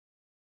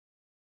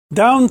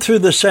Down through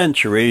the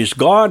centuries,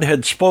 God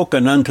had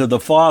spoken unto the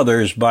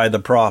fathers by the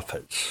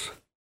prophets.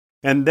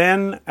 And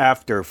then,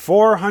 after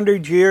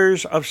 400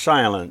 years of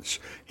silence,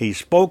 he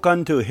spoke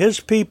unto his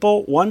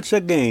people once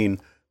again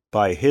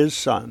by his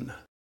Son.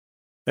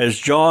 As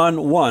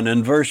John 1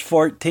 and verse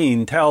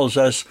 14 tells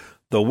us,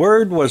 the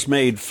Word was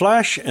made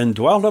flesh and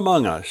dwelt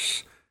among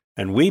us,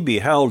 and we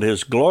beheld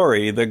his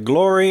glory, the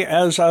glory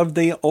as of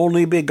the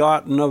only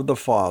begotten of the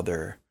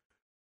Father,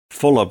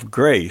 full of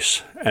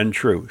grace and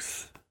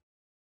truth.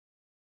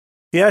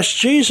 Yes,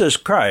 Jesus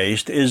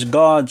Christ is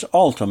God's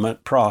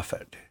ultimate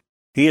prophet.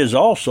 He is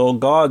also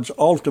God's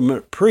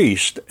ultimate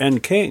priest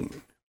and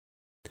king.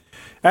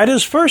 At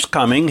his first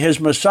coming, his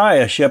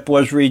messiahship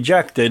was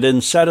rejected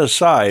and set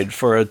aside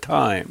for a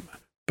time,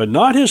 but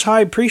not his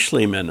high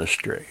priestly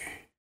ministry.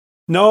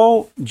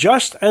 No,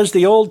 just as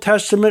the Old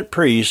Testament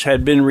priests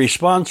had been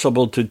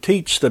responsible to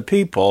teach the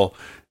people,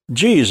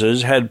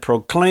 Jesus had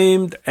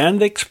proclaimed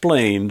and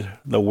explained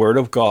the Word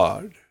of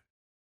God.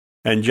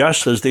 And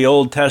just as the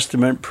Old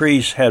Testament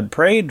priests had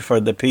prayed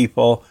for the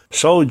people,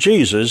 so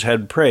Jesus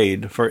had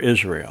prayed for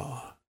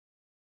Israel.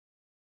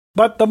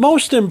 But the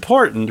most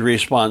important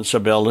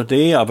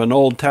responsibility of an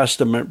Old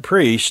Testament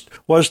priest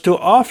was to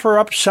offer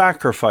up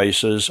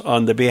sacrifices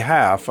on the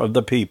behalf of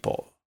the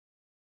people.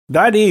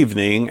 That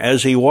evening,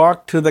 as he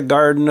walked to the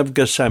Garden of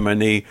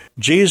Gethsemane,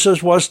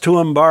 Jesus was to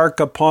embark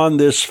upon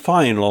this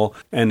final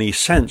and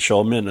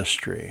essential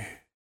ministry.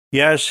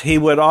 Yes, he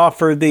would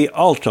offer the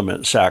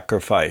ultimate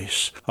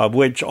sacrifice, of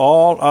which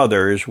all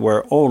others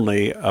were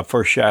only a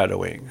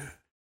foreshadowing.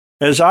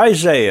 As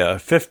Isaiah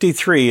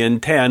 53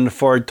 and 10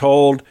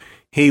 foretold,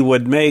 he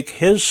would make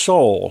his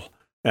soul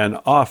an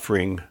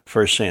offering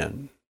for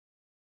sin.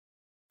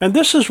 And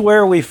this is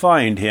where we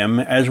find him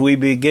as we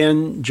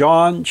begin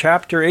John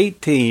chapter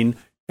 18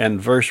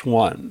 and verse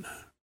 1.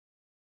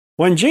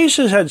 When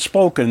Jesus had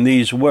spoken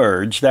these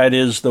words, that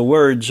is, the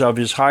words of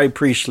his high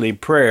priestly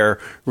prayer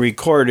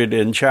recorded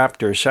in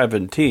chapter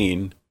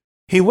 17,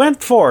 he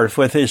went forth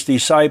with his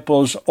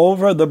disciples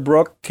over the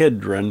brook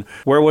Kidron,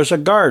 where was a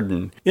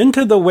garden,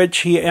 into the which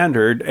he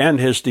entered and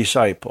his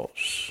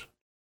disciples.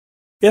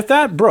 If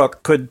that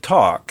brook could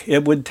talk,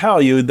 it would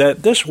tell you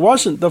that this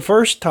wasn't the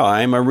first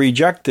time a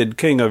rejected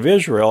king of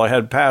Israel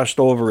had passed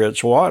over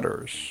its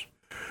waters.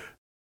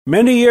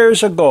 Many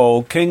years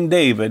ago, King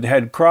David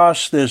had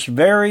crossed this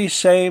very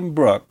same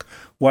brook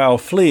while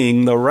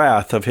fleeing the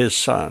wrath of his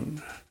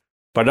son.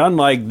 But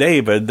unlike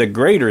David, the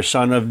greater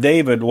son of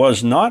David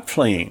was not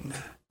fleeing.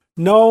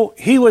 No,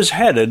 he was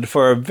headed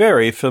for a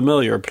very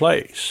familiar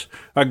place,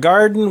 a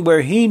garden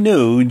where he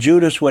knew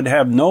Judas would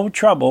have no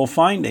trouble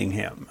finding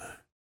him.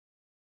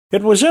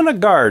 It was in a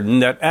garden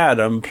that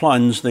Adam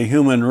plunged the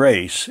human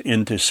race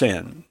into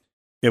sin.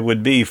 It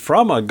would be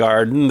from a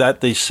garden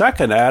that the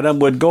second Adam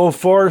would go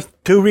forth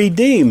to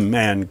redeem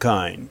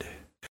mankind.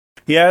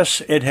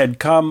 Yes, it had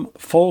come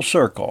full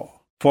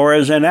circle. For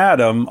as in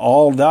Adam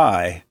all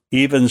die,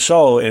 even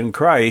so in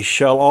Christ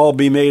shall all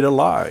be made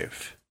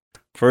alive.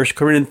 1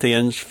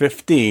 Corinthians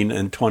 15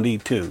 and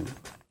 22.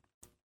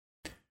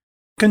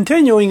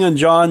 Continuing in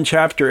John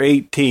chapter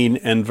 18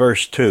 and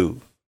verse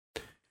 2.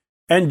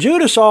 And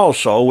Judas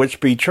also, which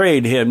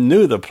betrayed him,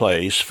 knew the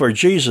place, for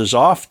Jesus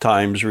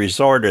ofttimes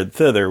resorted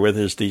thither with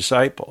his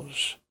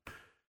disciples.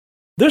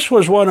 This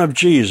was one of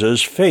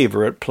Jesus'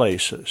 favorite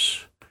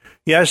places.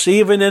 Yes,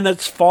 even in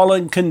its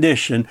fallen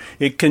condition,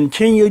 it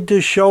continued to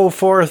show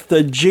forth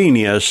the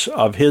genius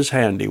of his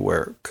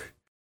handiwork.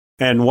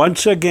 And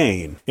once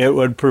again, it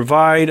would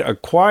provide a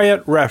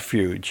quiet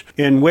refuge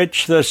in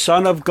which the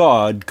Son of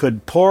God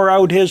could pour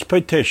out his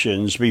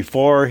petitions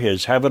before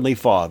his heavenly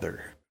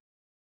Father.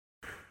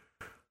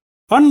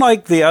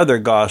 Unlike the other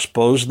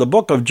Gospels, the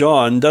book of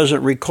John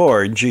doesn't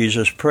record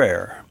Jesus'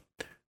 prayer.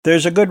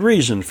 There's a good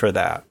reason for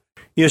that.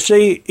 You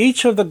see,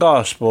 each of the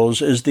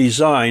Gospels is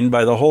designed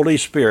by the Holy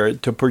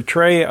Spirit to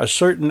portray a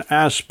certain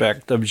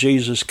aspect of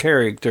Jesus'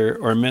 character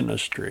or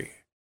ministry.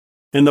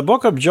 In the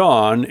book of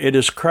John, it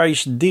is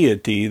Christ's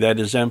deity that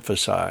is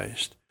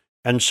emphasized.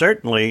 And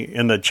certainly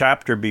in the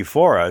chapter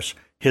before us,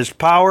 his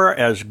power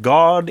as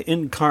God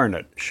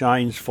incarnate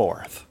shines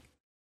forth.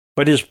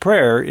 But his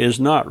prayer is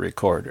not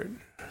recorded.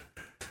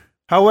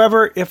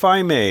 However, if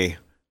I may,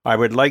 I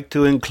would like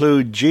to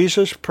include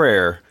Jesus'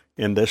 prayer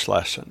in this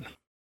lesson.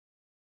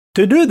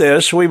 To do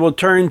this, we will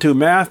turn to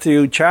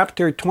Matthew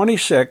chapter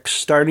 26,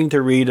 starting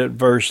to read at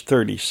verse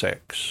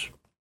 36.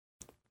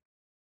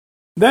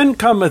 Then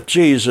cometh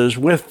Jesus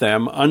with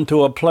them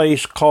unto a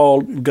place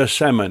called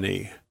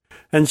Gethsemane,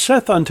 and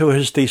saith unto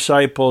his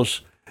disciples,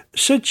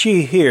 Sit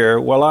ye here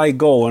while I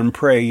go and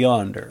pray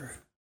yonder.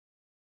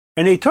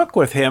 And he took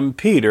with him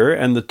Peter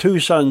and the two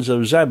sons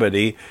of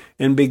Zebedee,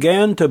 and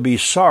began to be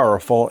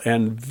sorrowful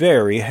and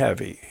very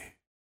heavy.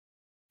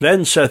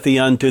 Then saith he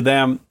unto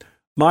them,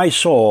 My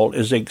soul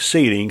is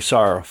exceeding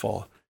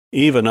sorrowful,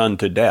 even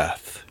unto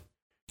death.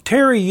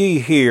 Tarry ye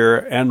here,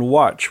 and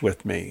watch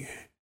with me.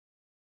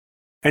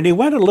 And he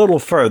went a little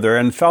further,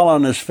 and fell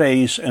on his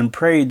face, and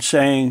prayed,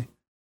 saying,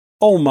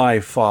 O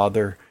my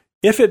Father,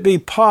 if it be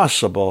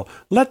possible,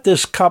 let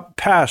this cup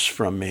pass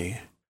from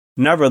me.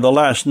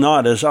 Nevertheless,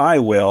 not as I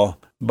will,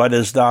 but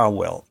as thou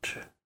wilt.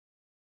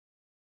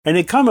 And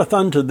he cometh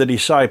unto the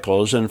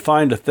disciples, and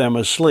findeth them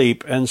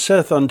asleep, and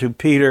saith unto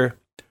Peter,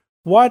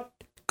 What,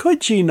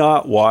 could ye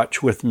not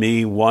watch with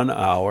me 1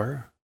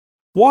 hour?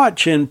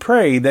 Watch and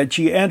pray that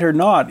ye enter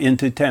not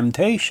into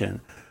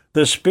temptation.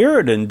 The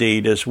spirit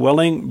indeed is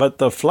willing, but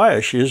the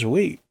flesh is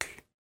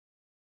weak.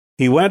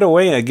 He went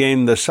away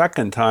again the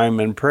second time,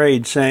 and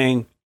prayed,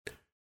 saying,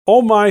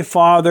 O my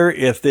Father,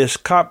 if this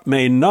cup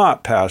may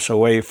not pass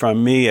away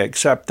from me,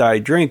 except I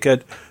drink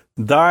it,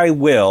 thy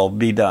will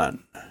be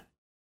done.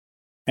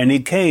 And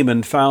he came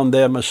and found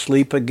them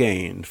asleep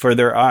again, for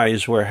their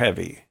eyes were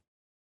heavy.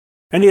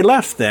 And he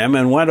left them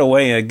and went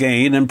away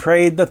again, and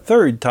prayed the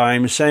third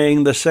time,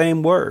 saying the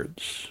same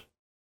words.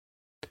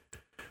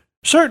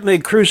 Certainly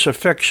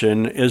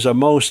crucifixion is a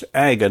most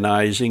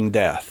agonizing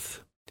death.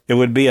 It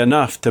would be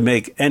enough to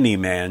make any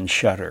man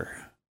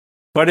shudder.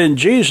 But in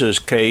Jesus'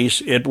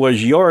 case, it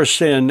was your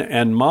sin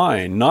and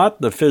mine,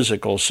 not the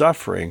physical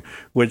suffering,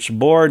 which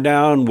bore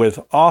down with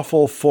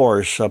awful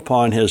force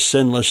upon his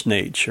sinless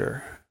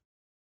nature.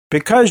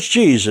 Because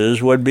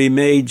Jesus would be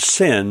made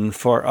sin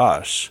for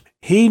us,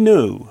 he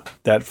knew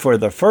that for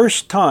the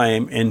first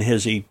time in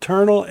his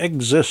eternal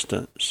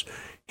existence,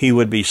 he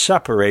would be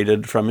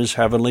separated from his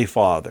heavenly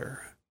Father.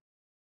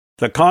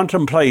 The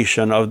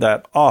contemplation of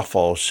that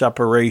awful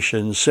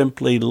separation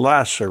simply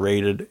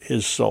lacerated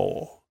his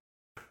soul.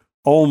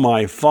 O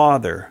my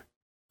Father,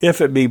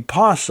 if it be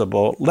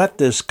possible, let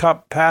this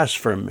cup pass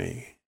from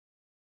me.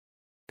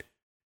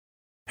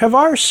 Have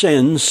our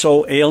sins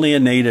so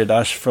alienated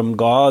us from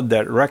God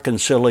that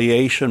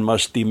reconciliation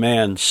must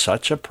demand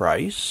such a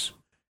price?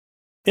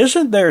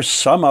 Isn't there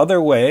some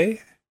other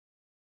way?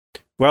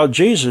 Well,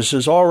 Jesus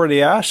has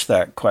already asked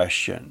that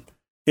question.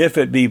 If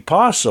it be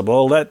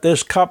possible, let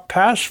this cup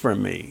pass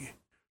from me.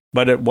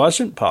 But it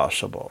wasn't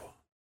possible.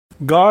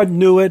 God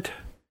knew it,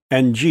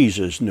 and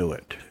Jesus knew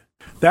it.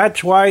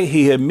 That's why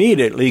he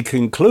immediately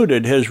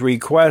concluded his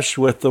request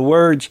with the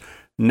words,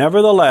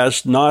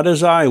 Nevertheless, not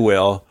as I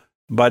will,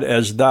 but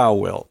as thou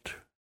wilt.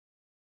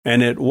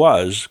 And it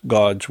was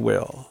God's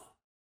will.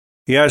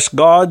 Yes,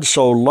 God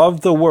so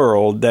loved the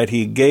world that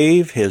he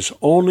gave his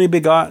only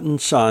begotten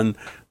Son,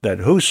 that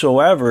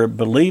whosoever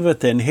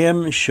believeth in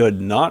him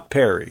should not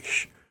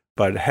perish,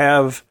 but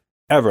have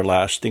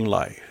everlasting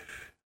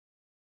life.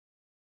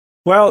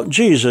 Well,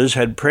 Jesus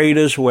had prayed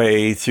his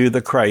way through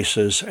the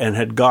crisis and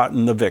had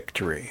gotten the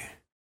victory.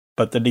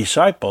 But the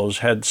disciples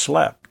had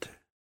slept.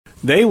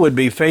 They would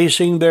be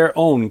facing their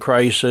own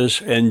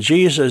crisis, and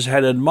Jesus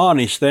had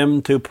admonished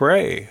them to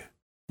pray.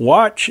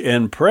 Watch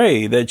and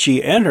pray that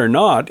ye enter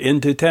not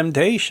into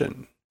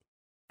temptation.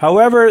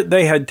 However,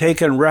 they had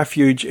taken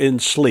refuge in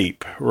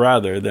sleep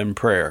rather than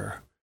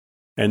prayer.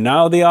 And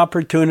now the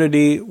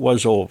opportunity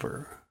was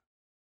over.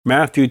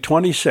 Matthew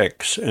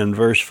 26 and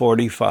verse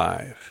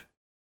 45.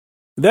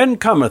 Then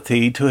cometh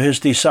he to his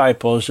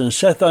disciples, and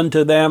saith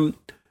unto them,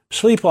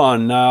 Sleep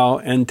on now,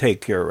 and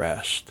take your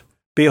rest.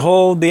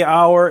 Behold, the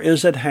hour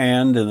is at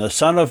hand, and the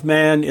Son of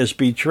Man is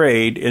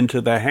betrayed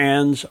into the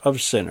hands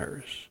of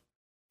sinners.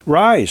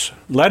 Rise,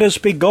 let us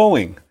be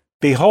going.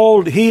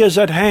 Behold, he is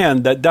at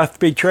hand that doth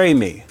betray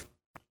me.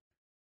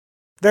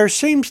 There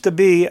seems to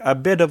be a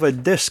bit of a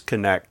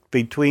disconnect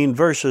between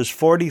verses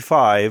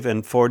 45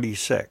 and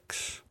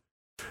 46.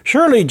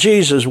 Surely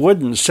Jesus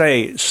wouldn't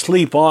say,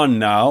 Sleep on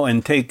now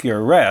and take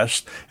your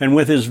rest, and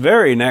with his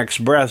very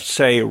next breath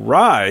say,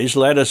 Rise,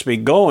 let us be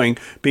going.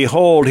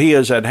 Behold, he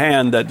is at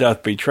hand that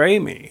doth betray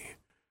me.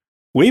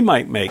 We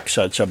might make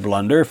such a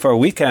blunder, for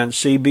we can't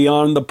see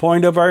beyond the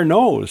point of our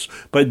nose,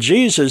 but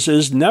Jesus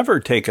is never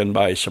taken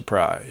by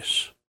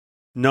surprise.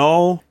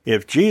 No,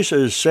 if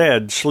Jesus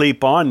said,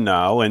 Sleep on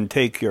now and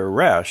take your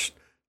rest,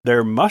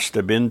 there must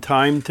have been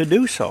time to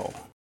do so.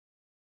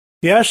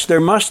 Yes, there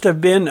must have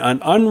been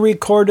an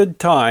unrecorded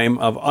time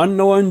of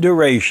unknown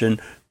duration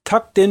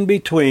tucked in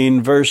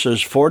between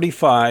verses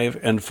 45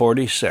 and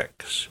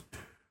 46.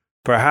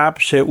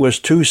 Perhaps it was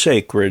too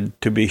sacred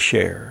to be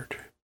shared.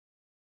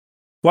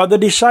 While the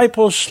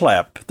disciples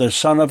slept, the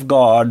Son of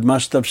God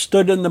must have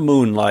stood in the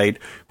moonlight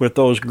with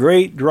those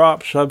great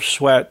drops of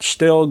sweat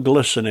still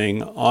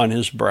glistening on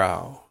his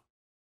brow.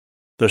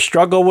 The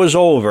struggle was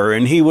over,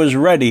 and he was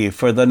ready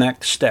for the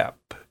next step.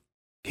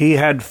 He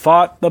had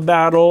fought the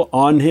battle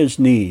on his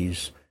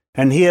knees,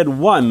 and he had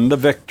won the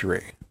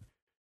victory.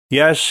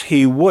 Yes,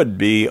 he would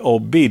be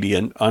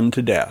obedient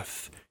unto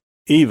death,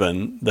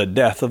 even the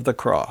death of the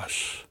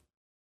cross.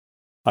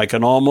 I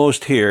can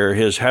almost hear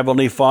his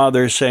heavenly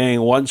Father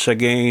saying once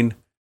again,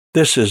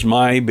 This is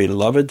my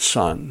beloved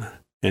Son,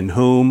 in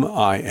whom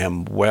I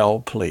am well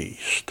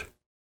pleased.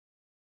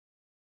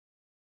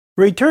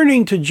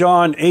 Returning to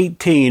John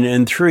 18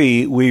 and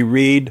 3, we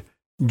read,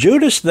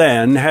 Judas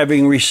then,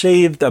 having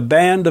received a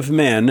band of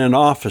men and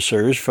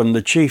officers from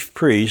the chief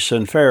priests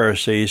and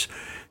Pharisees,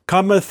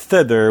 cometh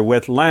thither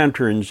with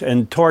lanterns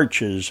and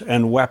torches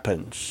and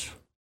weapons.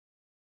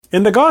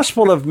 In the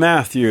Gospel of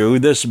Matthew,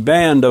 this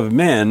band of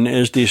men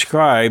is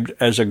described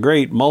as a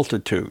great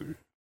multitude.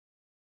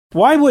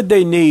 Why would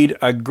they need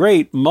a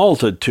great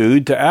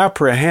multitude to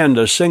apprehend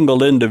a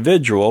single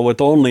individual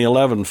with only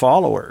 11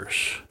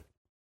 followers?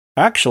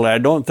 Actually, I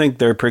don't think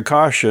their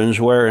precautions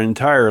were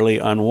entirely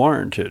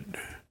unwarranted.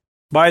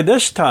 By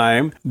this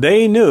time,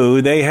 they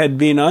knew they had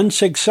been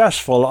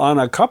unsuccessful on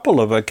a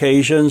couple of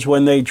occasions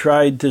when they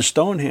tried to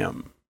stone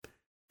him.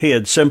 He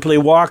had simply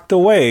walked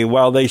away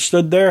while they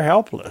stood there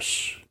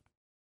helpless.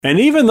 And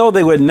even though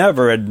they would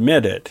never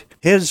admit it,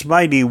 his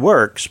mighty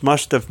works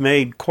must have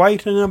made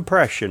quite an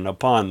impression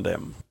upon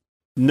them.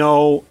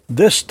 No,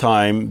 this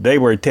time they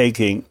were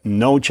taking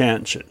no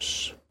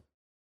chances.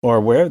 Or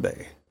were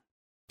they?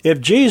 If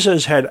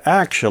Jesus had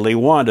actually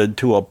wanted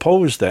to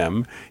oppose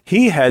them,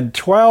 he had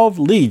 12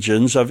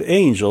 legions of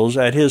angels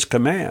at his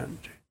command.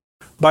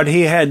 But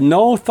he had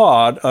no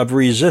thought of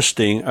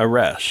resisting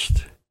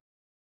arrest.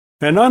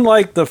 And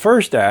unlike the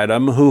first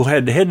Adam, who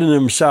had hidden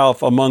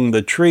himself among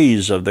the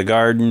trees of the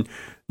garden,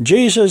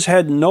 Jesus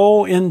had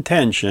no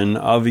intention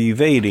of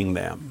evading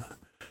them.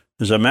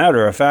 As a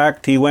matter of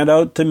fact, he went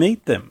out to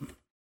meet them.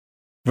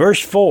 Verse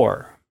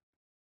 4.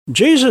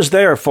 Jesus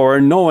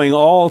therefore, knowing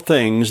all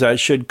things that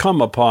should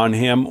come upon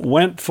him,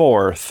 went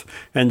forth,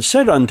 and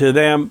said unto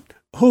them,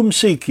 Whom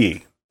seek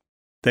ye?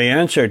 They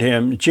answered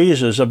him,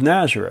 Jesus of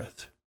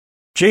Nazareth.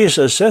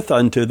 Jesus saith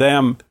unto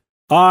them,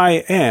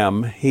 I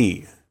am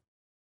he.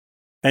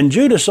 And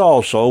Judas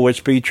also,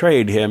 which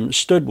betrayed him,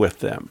 stood with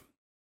them.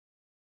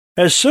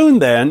 As soon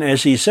then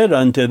as he said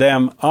unto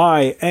them,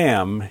 I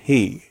am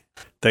he,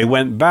 they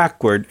went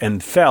backward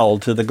and fell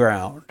to the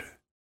ground.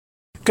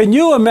 Can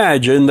you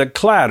imagine the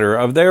clatter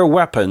of their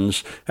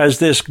weapons as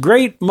this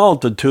great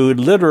multitude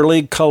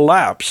literally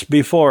collapsed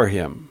before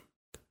him?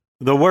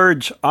 The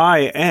words,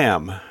 I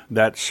am,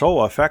 that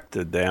so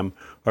affected them,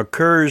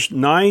 occurs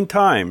 9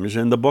 times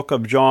in the book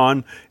of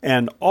John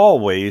and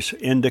always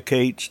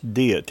indicates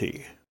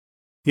deity.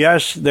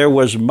 Yes, there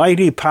was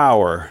mighty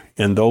power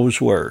in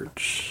those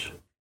words.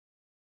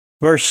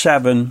 Verse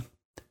 7,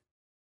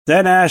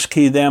 Then asked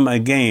he them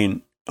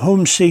again,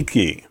 Whom seek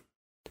ye?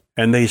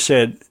 And they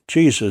said,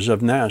 Jesus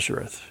of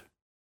Nazareth.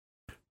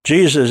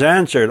 Jesus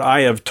answered,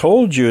 I have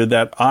told you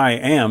that I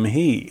am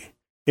he.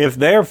 If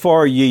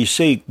therefore ye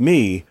seek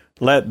me,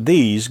 let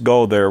these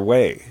go their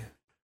way,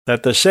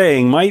 that the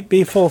saying might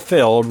be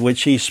fulfilled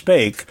which he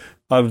spake,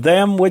 Of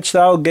them which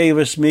thou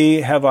gavest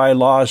me have I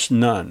lost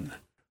none.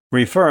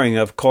 Referring,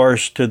 of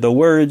course, to the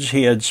words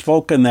he had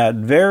spoken that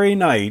very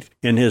night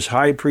in his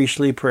high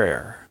priestly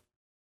prayer.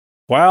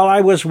 While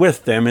I was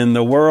with them in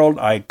the world,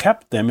 I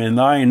kept them in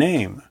thy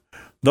name.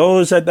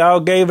 Those that thou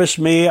gavest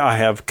me I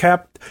have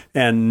kept,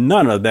 and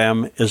none of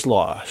them is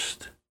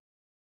lost.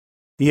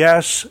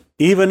 Yes,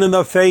 even in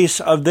the face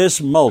of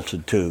this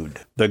multitude,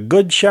 the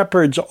Good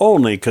Shepherd's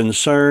only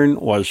concern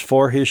was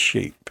for his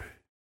sheep.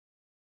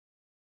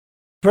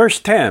 Verse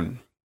 10,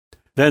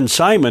 Then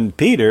Simon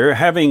Peter,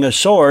 having a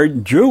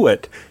sword, drew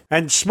it,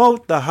 and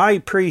smote the high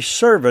priest's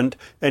servant,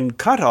 and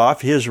cut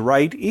off his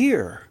right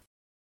ear.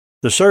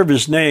 The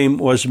servant's name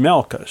was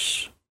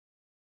Malchus.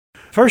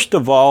 First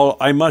of all,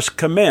 I must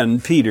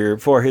commend Peter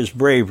for his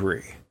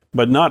bravery,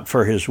 but not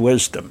for his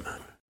wisdom.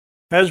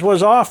 As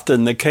was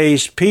often the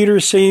case,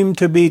 Peter seemed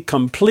to be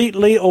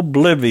completely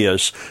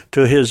oblivious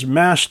to his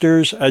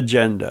master's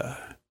agenda.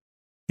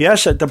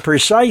 Yes, at the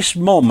precise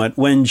moment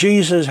when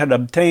Jesus had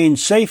obtained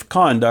safe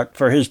conduct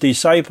for his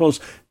disciples,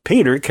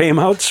 Peter came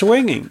out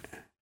swinging.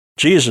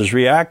 Jesus'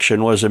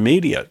 reaction was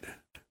immediate.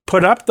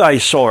 Put up thy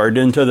sword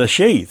into the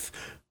sheath.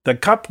 The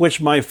cup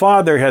which my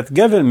Father hath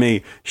given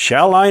me,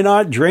 shall I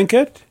not drink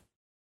it?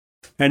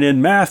 And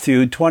in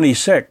Matthew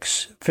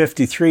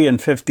 26:53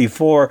 and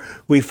 54,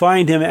 we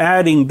find him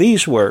adding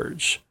these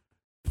words,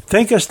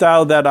 Thinkest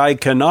thou that I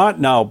cannot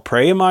now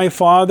pray my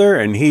Father,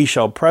 and he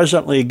shall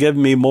presently give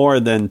me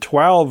more than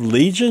 12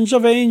 legions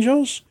of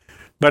angels?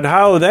 But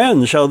how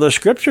then shall the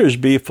Scriptures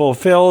be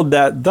fulfilled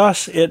that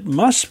thus it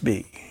must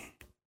be?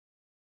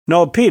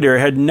 No, Peter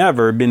had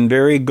never been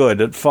very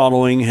good at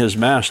following his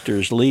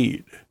master's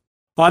lead.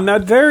 On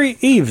that very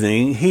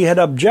evening, he had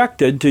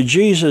objected to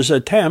Jesus'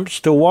 attempts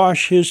to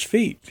wash his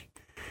feet.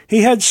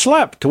 He had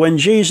slept when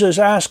Jesus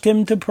asked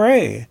him to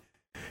pray.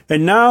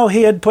 And now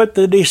he had put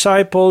the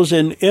disciples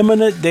in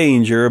imminent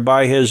danger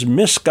by his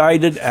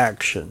misguided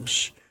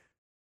actions.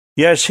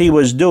 Yes, he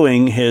was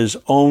doing his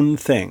own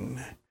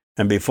thing.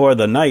 And before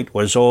the night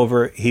was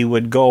over, he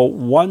would go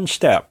one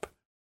step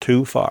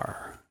too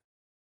far.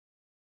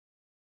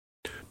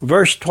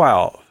 Verse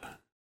 12.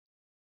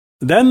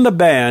 Then the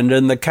band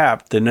and the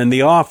captain and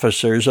the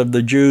officers of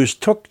the Jews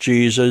took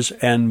Jesus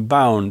and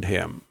bound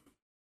him.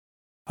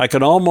 I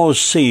could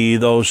almost see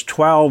those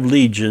 12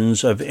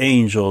 legions of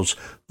angels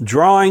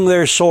drawing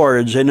their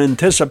swords in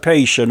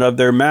anticipation of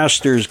their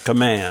master's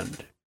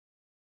command.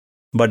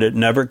 But it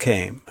never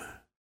came.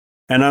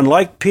 And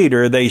unlike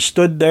Peter, they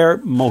stood there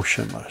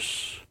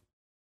motionless.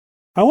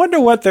 I wonder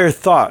what their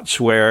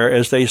thoughts were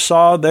as they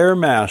saw their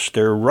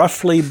master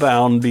roughly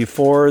bound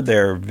before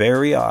their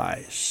very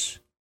eyes.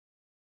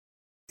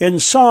 In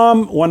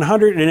Psalm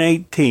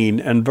 118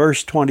 and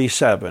verse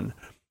 27,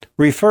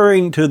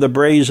 referring to the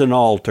brazen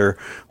altar,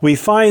 we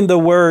find the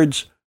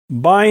words,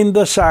 bind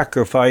the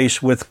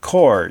sacrifice with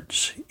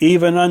cords,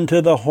 even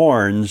unto the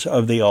horns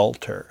of the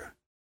altar.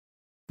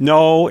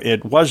 No,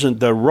 it wasn't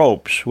the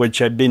ropes which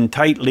had been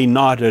tightly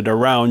knotted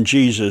around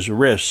Jesus'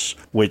 wrists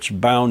which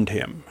bound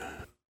him.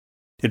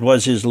 It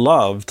was his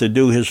love to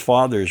do his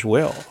Father's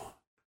will.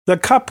 The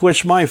cup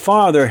which my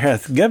Father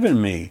hath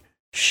given me,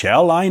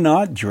 shall I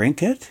not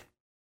drink it?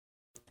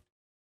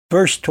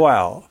 Verse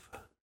 12.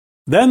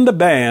 Then the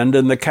band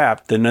and the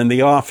captain and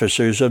the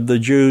officers of the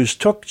Jews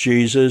took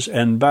Jesus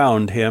and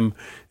bound him,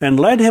 and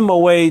led him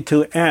away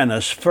to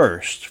Annas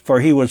first, for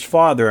he was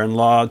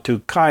father-in-law to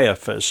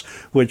Caiaphas,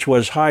 which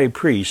was high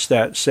priest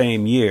that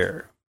same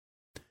year.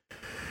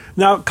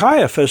 Now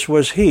Caiaphas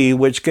was he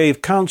which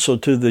gave counsel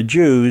to the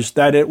Jews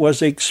that it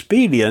was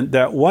expedient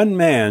that one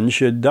man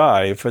should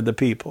die for the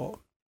people.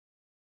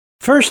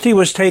 First he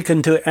was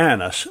taken to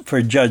Annas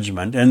for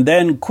judgment, and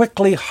then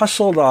quickly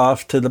hustled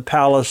off to the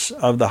palace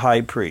of the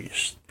high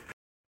priest.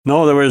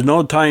 No, there was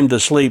no time to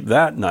sleep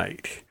that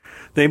night.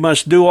 They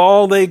must do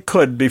all they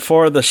could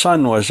before the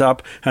sun was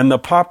up and the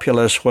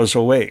populace was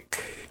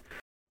awake.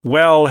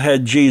 Well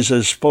had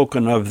Jesus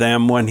spoken of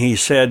them when he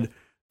said,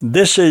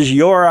 "This is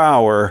your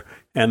hour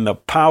and the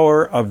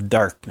power of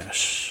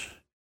darkness."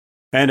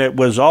 And it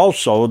was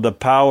also the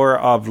power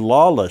of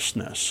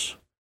lawlessness.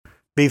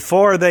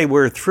 Before they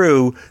were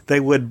through,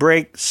 they would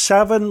break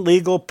 7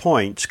 legal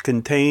points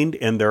contained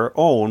in their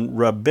own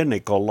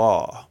rabbinical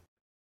law.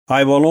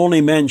 I will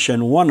only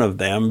mention one of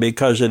them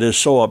because it is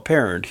so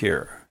apparent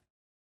here.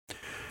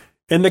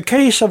 In the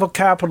case of a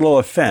capital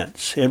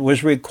offense, it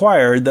was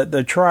required that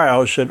the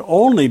trial should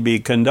only be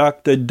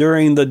conducted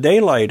during the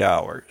daylight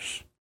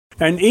hours.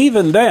 And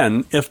even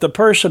then, if the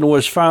person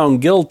was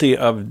found guilty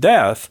of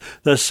death,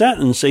 the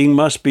sentencing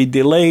must be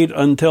delayed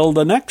until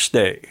the next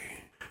day.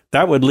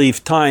 That would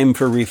leave time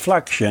for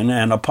reflection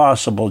and a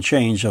possible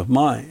change of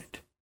mind.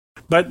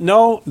 But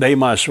no, they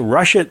must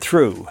rush it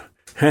through,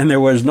 and there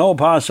was no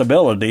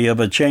possibility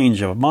of a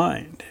change of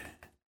mind.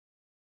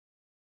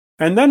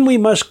 And then we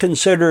must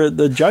consider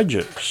the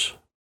judges.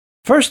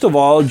 First of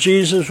all,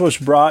 Jesus was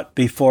brought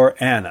before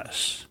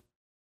Annas.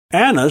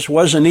 Annas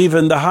wasn't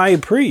even the high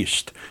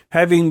priest,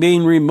 having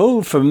been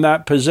removed from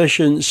that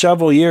position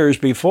several years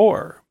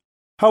before.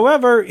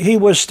 However, he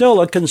was still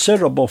a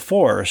considerable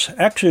force,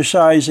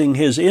 exercising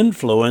his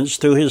influence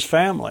to his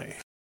family.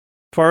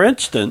 For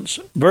instance,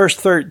 verse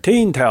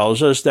 13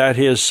 tells us that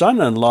his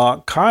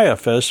son-in-law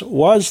Caiaphas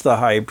was the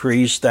high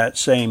priest that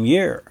same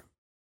year.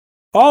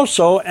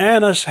 Also,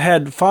 Annas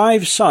had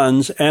 5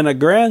 sons and a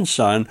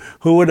grandson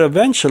who would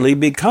eventually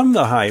become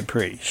the high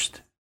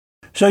priest.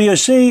 So you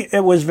see,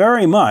 it was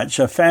very much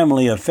a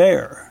family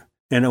affair,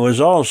 and it was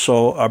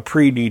also a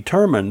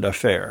predetermined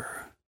affair.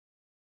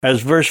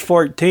 As verse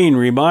 14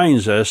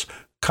 reminds us,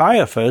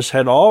 Caiaphas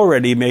had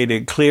already made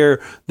it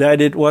clear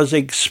that it was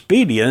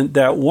expedient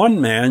that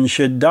one man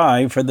should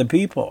die for the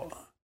people.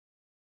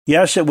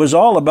 Yes, it was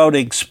all about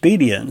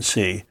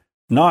expediency,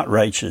 not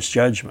righteous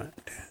judgment.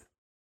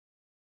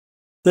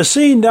 The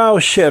scene now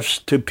shifts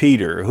to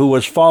Peter, who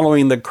was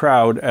following the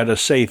crowd at a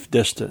safe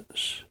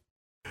distance.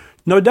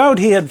 No doubt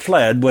he had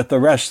fled with the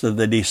rest of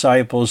the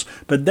disciples,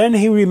 but then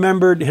he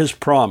remembered his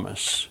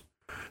promise.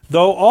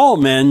 "Though all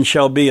men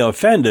shall be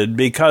offended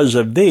because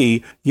of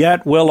thee,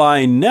 yet will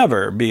I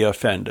never be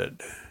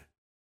offended."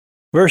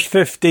 Verse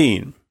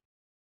 15,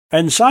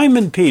 And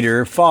Simon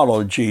Peter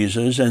followed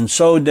Jesus, and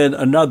so did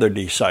another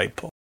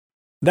disciple.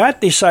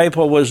 That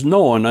disciple was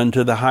known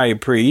unto the high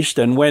priest,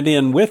 and went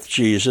in with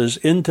Jesus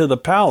into the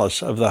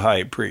palace of the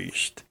high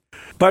priest.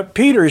 But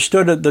Peter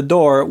stood at the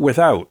door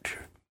without.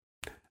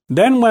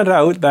 Then went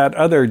out that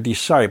other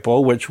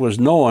disciple, which was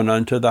known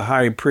unto the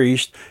high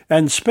priest,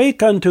 and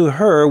spake unto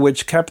her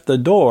which kept the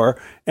door,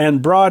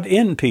 and brought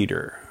in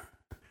Peter.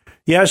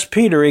 Yes,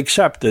 Peter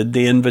accepted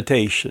the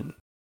invitation.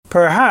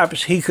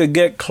 Perhaps he could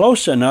get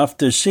close enough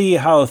to see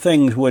how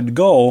things would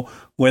go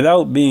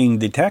without being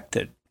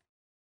detected.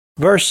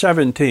 Verse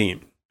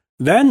 17,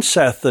 Then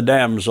saith the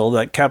damsel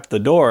that kept the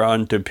door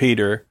unto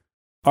Peter,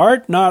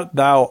 Art not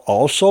thou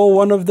also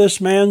one of this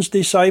man's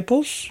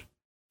disciples?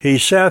 He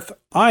saith,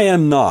 I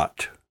am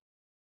not.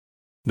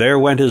 There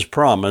went his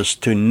promise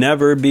to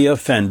never be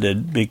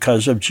offended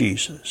because of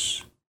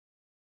Jesus.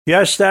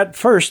 Yes, that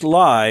first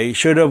lie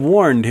should have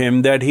warned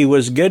him that he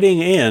was getting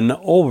in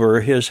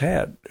over his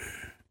head.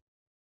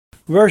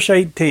 Verse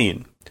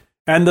 18,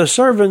 And the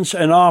servants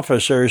and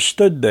officers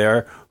stood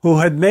there, who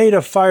had made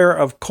a fire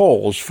of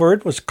coals, for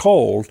it was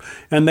cold,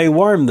 and they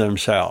warmed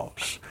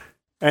themselves.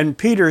 And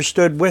Peter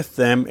stood with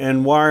them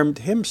and warmed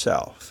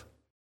himself.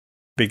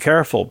 Be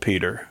careful,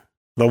 Peter.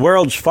 The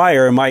world's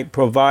fire might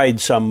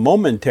provide some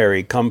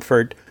momentary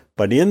comfort,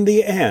 but in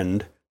the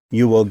end,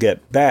 you will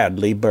get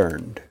badly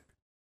burned.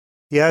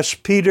 Yes,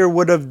 Peter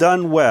would have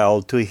done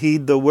well to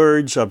heed the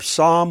words of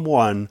Psalm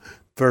 1,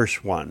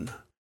 verse 1.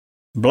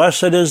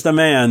 Blessed is the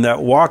man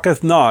that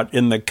walketh not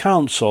in the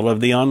counsel of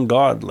the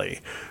ungodly,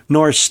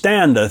 nor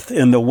standeth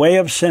in the way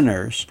of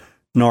sinners,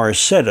 nor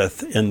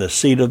sitteth in the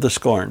seat of the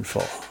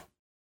scornful.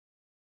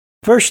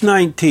 Verse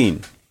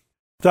 19,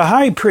 The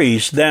high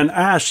priest then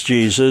asked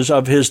Jesus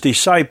of his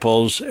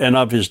disciples and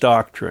of his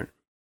doctrine.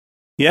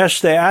 Yes,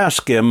 they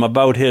asked him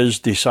about his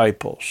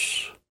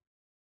disciples.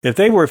 If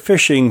they were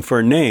fishing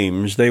for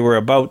names, they were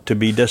about to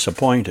be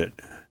disappointed.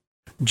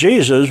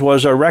 Jesus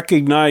was a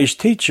recognized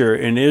teacher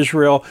in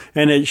Israel,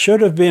 and it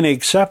should have been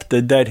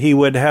accepted that he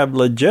would have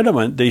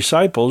legitimate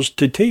disciples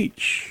to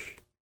teach.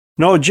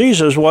 No,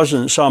 Jesus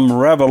wasn't some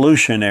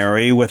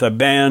revolutionary with a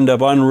band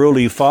of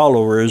unruly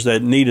followers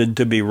that needed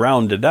to be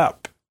rounded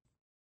up.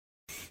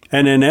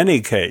 And in any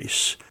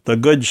case, the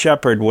Good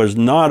Shepherd was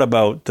not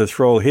about to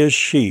throw his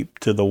sheep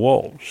to the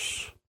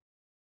wolves.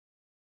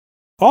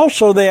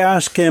 Also, they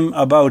asked him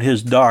about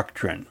his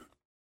doctrine.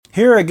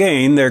 Here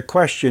again, their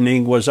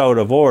questioning was out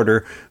of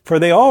order, for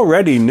they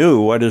already knew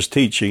what his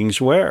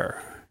teachings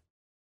were.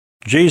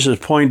 Jesus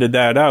pointed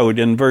that out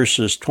in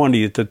verses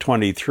 20 to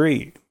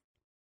 23.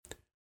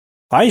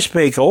 I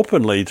spake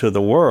openly to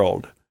the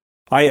world.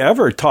 I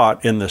ever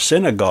taught in the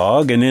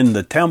synagogue and in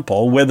the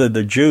temple, whither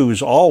the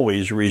Jews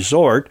always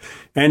resort,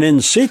 and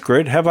in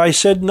secret have I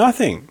said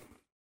nothing.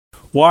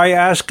 Why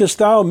askest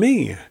thou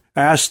me?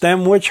 Ask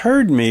them which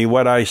heard me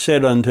what I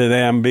said unto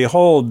them.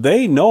 Behold,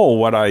 they know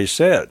what I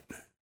said.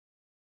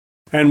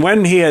 And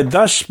when he had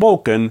thus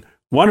spoken,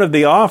 one of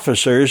the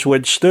officers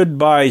which stood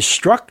by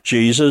struck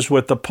Jesus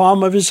with the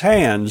palm of his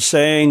hand,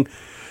 saying,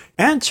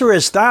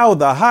 Answerest thou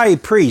the high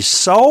priest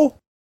so?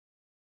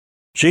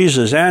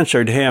 Jesus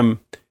answered him,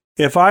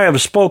 If I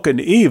have spoken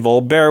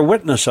evil, bear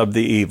witness of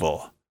the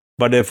evil.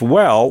 But if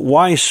well,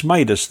 why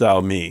smitest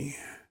thou me?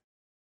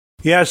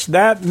 Yes,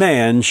 that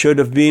man should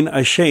have been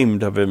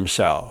ashamed of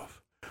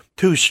himself.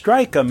 To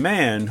strike a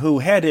man who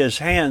had his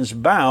hands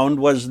bound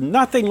was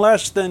nothing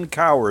less than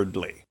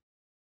cowardly.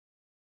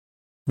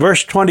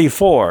 Verse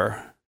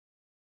 24,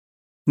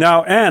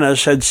 Now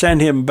Annas had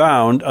sent him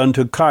bound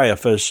unto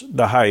Caiaphas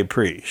the high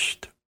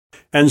priest.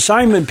 And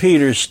Simon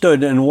Peter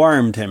stood and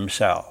warmed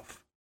himself.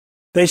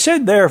 They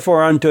said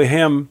therefore unto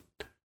him,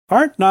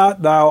 Art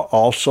not thou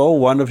also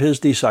one of his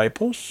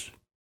disciples?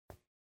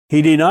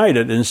 He denied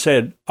it and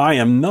said, I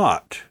am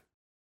not.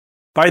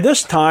 By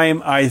this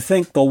time I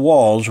think the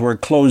walls were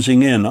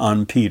closing in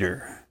on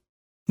Peter.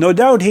 No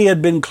doubt he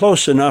had been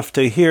close enough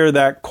to hear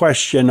that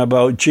question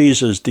about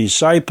Jesus'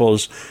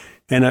 disciples,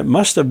 and it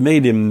must have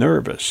made him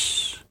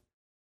nervous.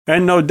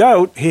 And no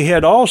doubt he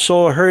had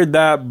also heard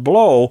that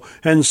blow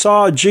and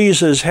saw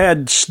Jesus'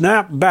 head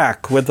snap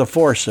back with the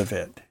force of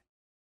it.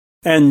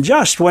 And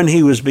just when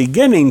he was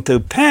beginning to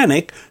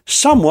panic,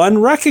 someone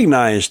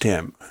recognized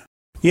him.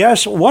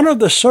 Yes, one of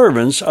the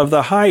servants of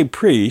the high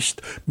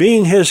priest,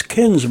 being his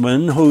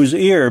kinsman whose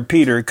ear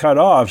Peter cut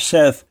off,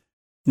 saith,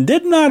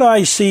 Did not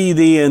I see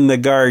thee in the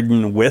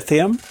garden with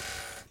him?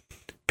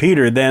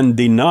 Peter then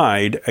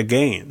denied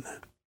again,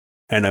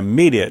 and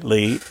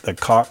immediately the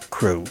cock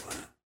crew.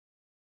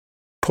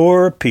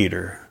 Poor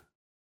Peter.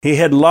 He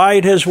had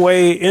lied his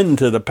way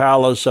into the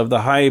palace of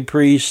the high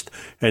priest,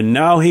 and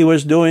now he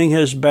was doing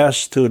his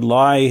best to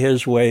lie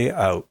his way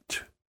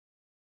out.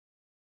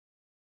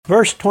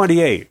 Verse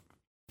 28,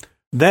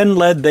 Then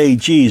led they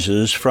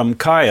Jesus from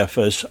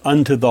Caiaphas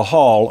unto the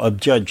hall of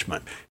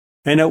judgment,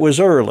 and it was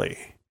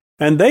early.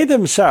 And they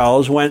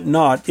themselves went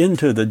not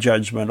into the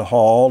judgment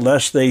hall,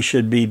 lest they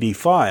should be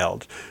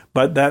defiled,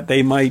 but that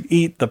they might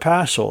eat the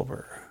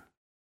Passover.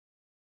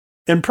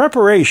 In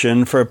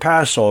preparation for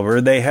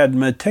Passover, they had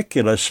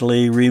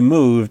meticulously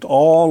removed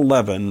all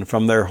leaven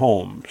from their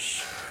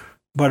homes,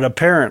 but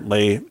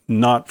apparently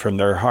not from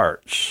their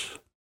hearts.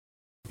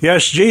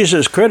 Yes,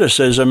 Jesus'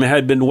 criticism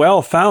had been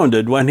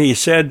well-founded when he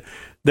said,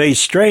 They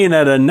strain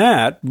at a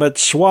gnat, but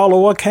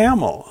swallow a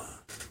camel.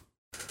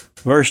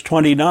 Verse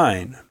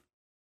 29,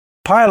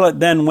 Pilate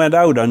then went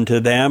out unto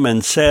them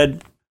and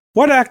said,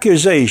 What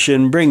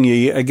accusation bring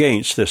ye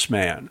against this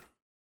man?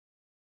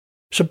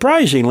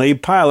 Surprisingly,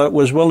 Pilate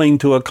was willing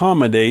to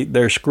accommodate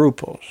their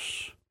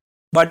scruples.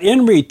 But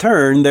in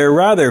return, their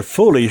rather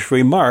foolish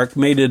remark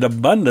made it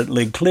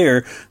abundantly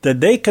clear that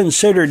they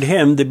considered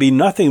him to be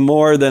nothing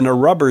more than a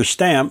rubber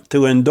stamp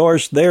to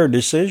endorse their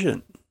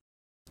decision.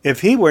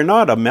 If he were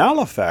not a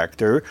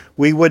malefactor,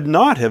 we would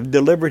not have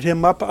delivered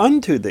him up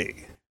unto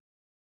thee.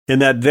 In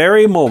that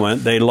very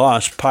moment, they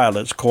lost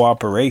Pilate's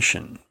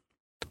cooperation.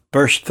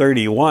 Verse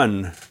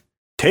 31,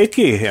 Take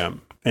ye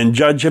him, and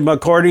judge him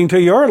according to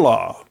your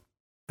law.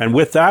 And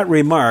with that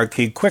remark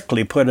he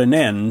quickly put an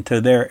end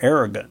to their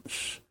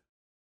arrogance.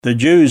 The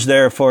Jews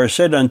therefore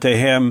said unto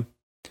him,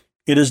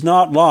 It is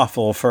not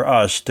lawful for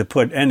us to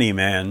put any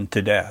man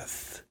to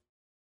death.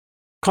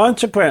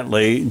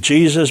 Consequently,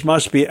 Jesus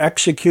must be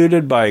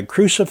executed by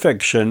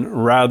crucifixion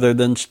rather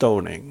than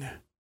stoning.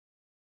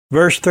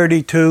 Verse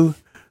 32,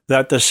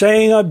 That the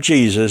saying of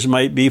Jesus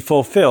might be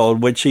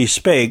fulfilled which he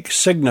spake,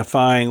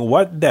 signifying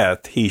what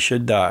death he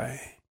should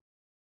die.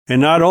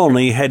 And not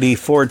only had he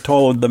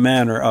foretold the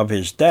manner of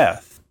his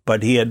death,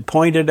 but he had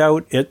pointed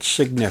out its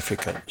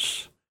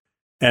significance.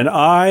 And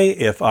I,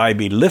 if I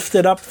be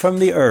lifted up from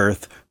the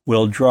earth,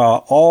 will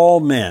draw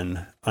all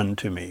men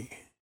unto me.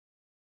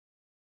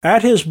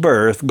 At his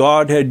birth,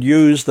 God had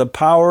used the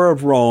power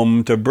of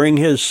Rome to bring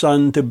his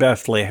son to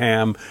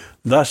Bethlehem,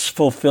 thus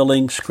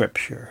fulfilling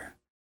Scripture.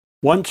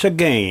 Once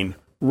again,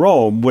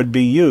 Rome would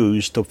be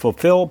used to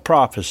fulfill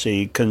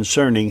prophecy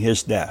concerning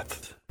his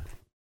death.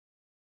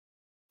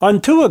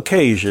 On 2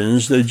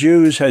 occasions, the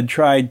Jews had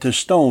tried to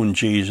stone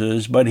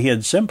Jesus, but he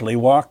had simply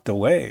walked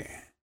away.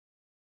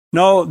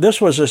 No, this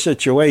was a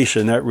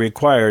situation that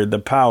required the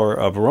power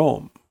of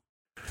Rome.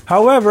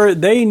 However,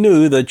 they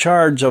knew the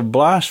charge of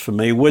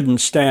blasphemy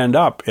wouldn't stand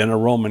up in a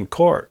Roman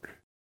court.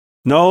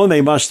 No,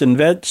 they must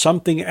invent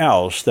something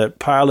else that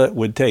Pilate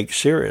would take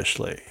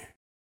seriously.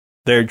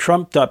 Their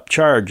trumped-up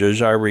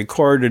charges are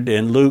recorded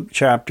in Luke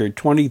chapter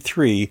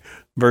 23,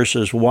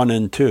 verses 1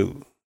 and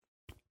 2.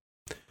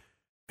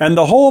 And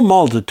the whole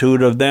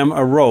multitude of them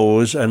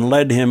arose and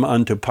led him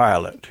unto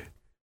Pilate.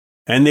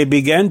 And they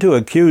began to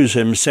accuse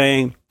him,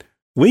 saying,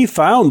 We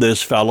found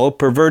this fellow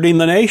perverting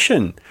the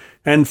nation,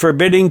 and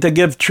forbidding to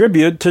give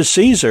tribute to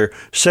Caesar,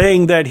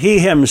 saying that he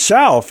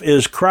himself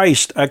is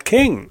Christ a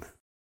king.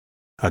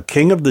 A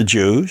king of the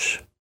Jews?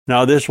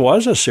 Now this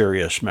was a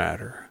serious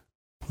matter.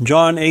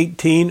 John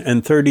 18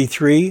 and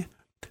 33,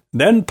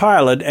 Then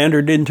Pilate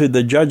entered into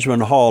the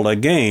judgment hall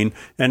again,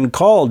 and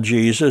called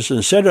Jesus,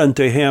 and said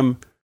unto him,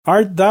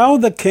 Art thou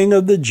the king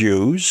of the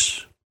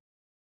Jews?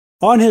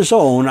 On his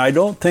own, I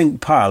don't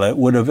think Pilate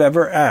would have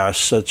ever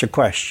asked such a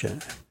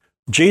question.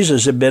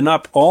 Jesus had been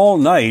up all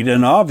night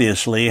and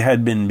obviously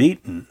had been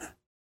beaten.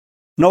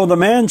 No, the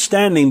man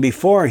standing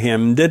before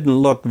him didn't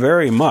look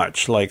very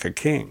much like a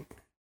king.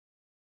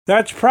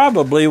 That's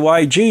probably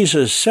why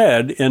Jesus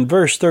said in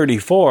verse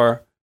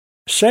 34,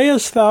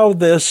 Sayest thou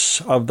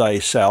this of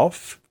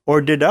thyself,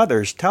 or did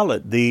others tell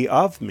it thee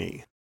of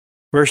me?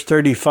 Verse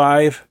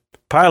 35,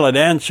 Pilate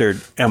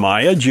answered, Am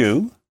I a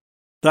Jew?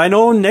 Thine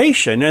own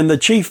nation and the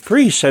chief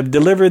priests have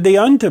delivered thee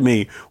unto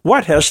me.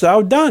 What hast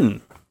thou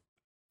done?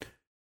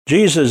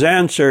 Jesus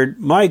answered,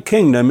 My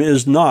kingdom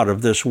is not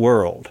of this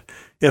world.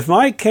 If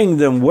my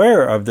kingdom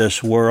were of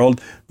this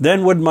world,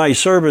 then would my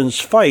servants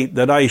fight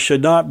that I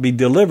should not be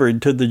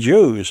delivered to the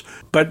Jews.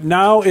 But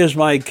now is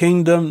my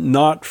kingdom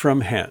not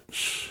from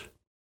hence.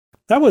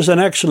 That was an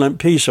excellent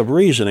piece of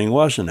reasoning,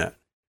 wasn't it?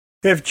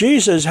 If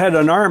Jesus had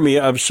an army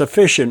of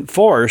sufficient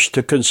force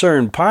to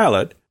concern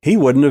Pilate, he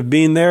wouldn't have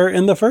been there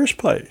in the first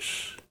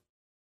place.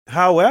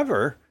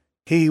 However,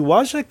 he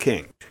was a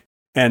king.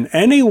 And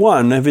any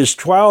one of his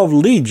 12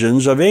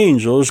 legions of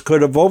angels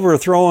could have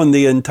overthrown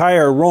the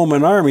entire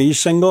Roman army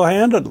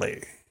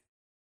single-handedly.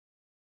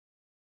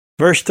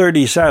 Verse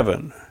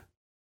 37,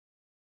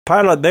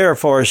 Pilate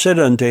therefore said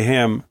unto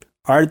him,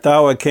 Art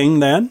thou a king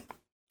then?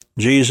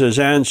 Jesus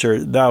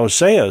answered, Thou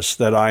sayest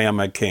that I am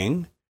a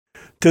king.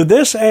 To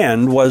this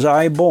end was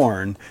I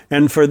born,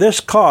 and for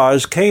this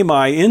cause came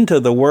I into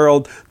the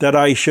world, that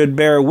I should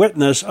bear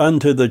witness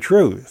unto the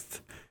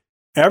truth.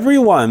 Every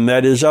one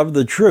that is of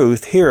the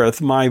truth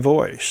heareth my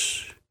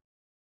voice.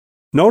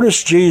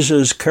 Notice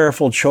Jesus'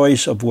 careful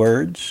choice of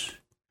words.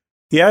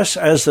 Yes,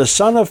 as the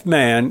Son of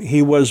Man,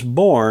 he was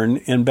born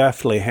in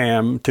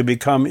Bethlehem to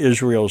become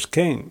Israel's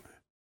king.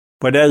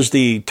 But as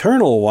the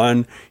Eternal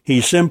One,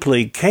 he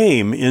simply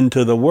came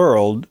into the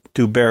world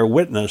to bear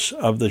witness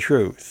of the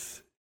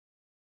truth.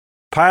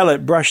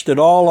 Pilate brushed it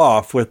all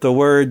off with the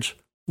words,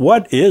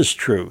 What is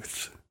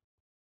truth?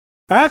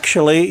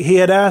 Actually, he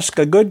had asked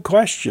a good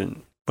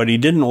question, but he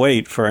didn't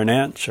wait for an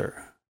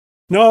answer.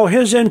 No,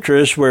 his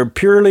interests were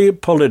purely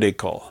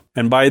political,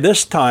 and by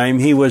this time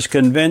he was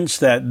convinced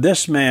that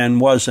this man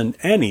wasn't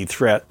any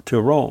threat to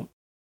Rome.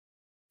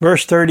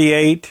 Verse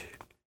 38,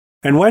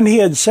 And when he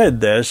had said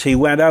this, he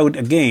went out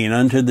again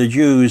unto the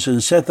Jews,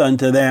 and saith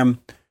unto them,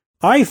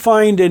 I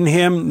find in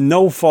him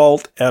no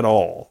fault at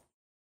all.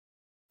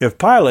 If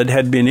Pilate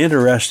had been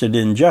interested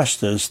in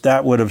justice,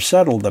 that would have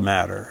settled the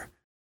matter.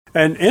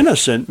 An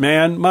innocent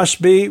man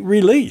must be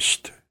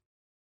released.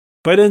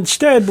 But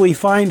instead we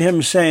find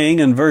him saying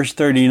in verse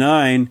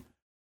 39,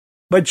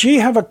 But ye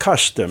have a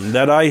custom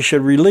that I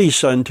should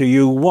release unto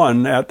you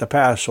one at the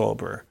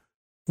Passover.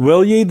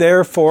 Will ye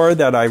therefore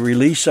that I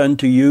release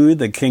unto you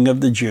the King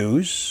of the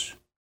Jews?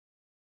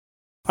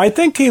 I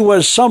think he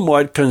was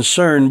somewhat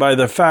concerned by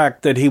the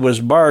fact that he was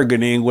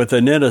bargaining with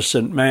an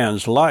innocent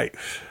man's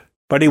life.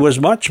 But he was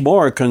much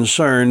more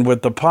concerned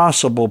with the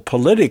possible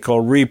political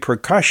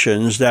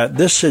repercussions that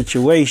this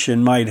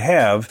situation might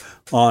have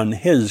on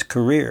his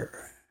career.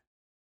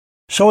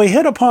 So he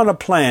hit upon a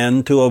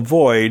plan to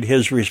avoid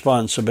his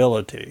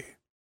responsibility.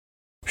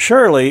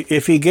 Surely,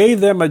 if he gave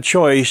them a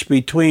choice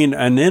between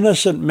an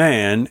innocent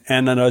man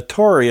and a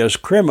notorious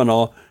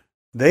criminal,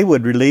 they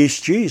would release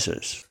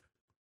Jesus.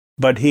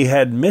 But he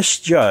had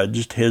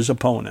misjudged his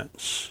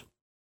opponents.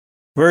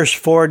 Verse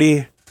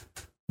 40,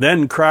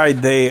 Then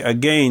cried they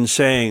again,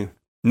 saying,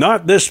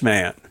 Not this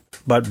man,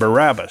 but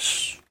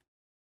Barabbas.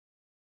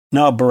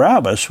 Now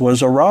Barabbas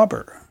was a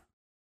robber.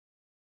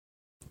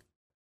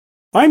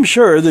 I'm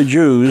sure the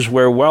Jews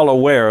were well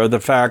aware of the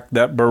fact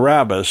that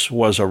Barabbas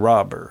was a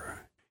robber.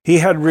 He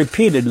had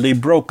repeatedly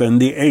broken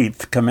the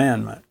 8th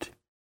commandment.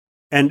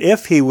 And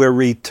if he were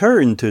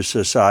returned to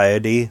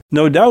society,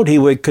 no doubt he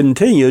would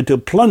continue to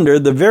plunder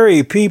the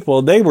very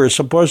people they were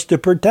supposed to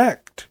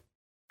protect.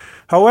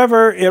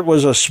 However, it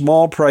was a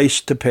small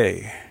price to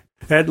pay.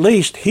 At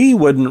least he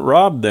wouldn't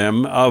rob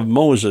them of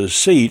Moses'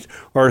 seat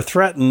or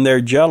threaten their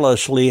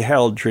jealously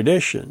held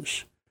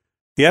traditions.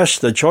 Yes,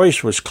 the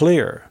choice was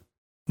clear.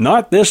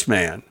 Not this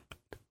man,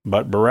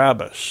 but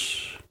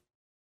Barabbas.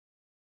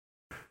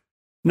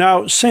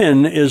 Now,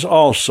 sin is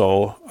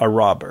also a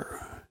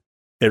robber.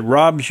 It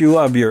robs you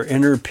of your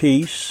inner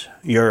peace,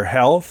 your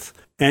health,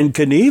 and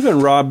can even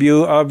rob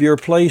you of your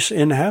place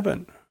in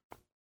heaven.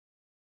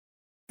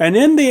 And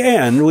in the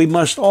end, we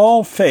must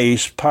all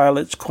face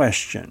Pilate's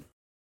question.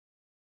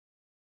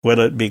 Will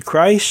it be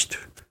Christ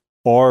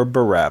or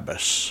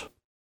Barabbas?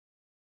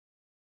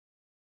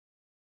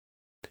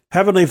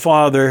 Heavenly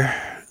Father,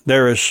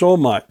 there is so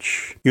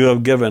much you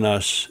have given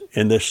us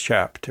in this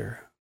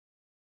chapter.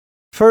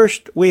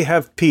 First, we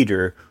have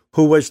Peter,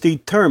 who was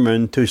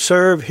determined to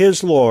serve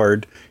his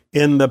Lord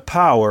in the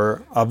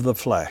power of the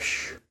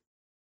flesh.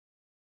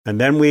 And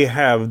then we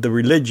have the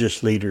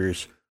religious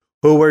leaders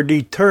who were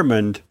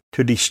determined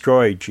to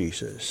destroy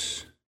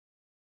Jesus.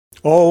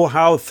 Oh,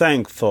 how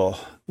thankful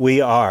we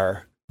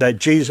are that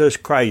Jesus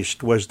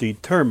Christ was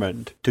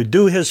determined to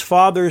do his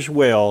Father's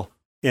will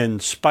in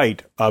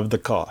spite of the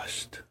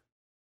cost.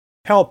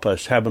 Help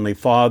us, Heavenly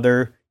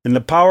Father, in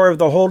the power of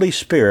the Holy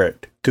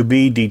Spirit, to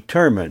be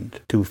determined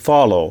to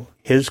follow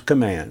his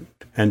command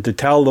and to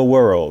tell the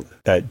world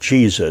that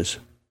Jesus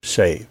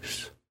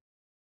saves.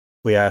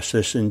 We ask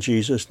this in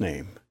Jesus'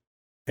 name.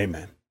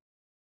 Amen.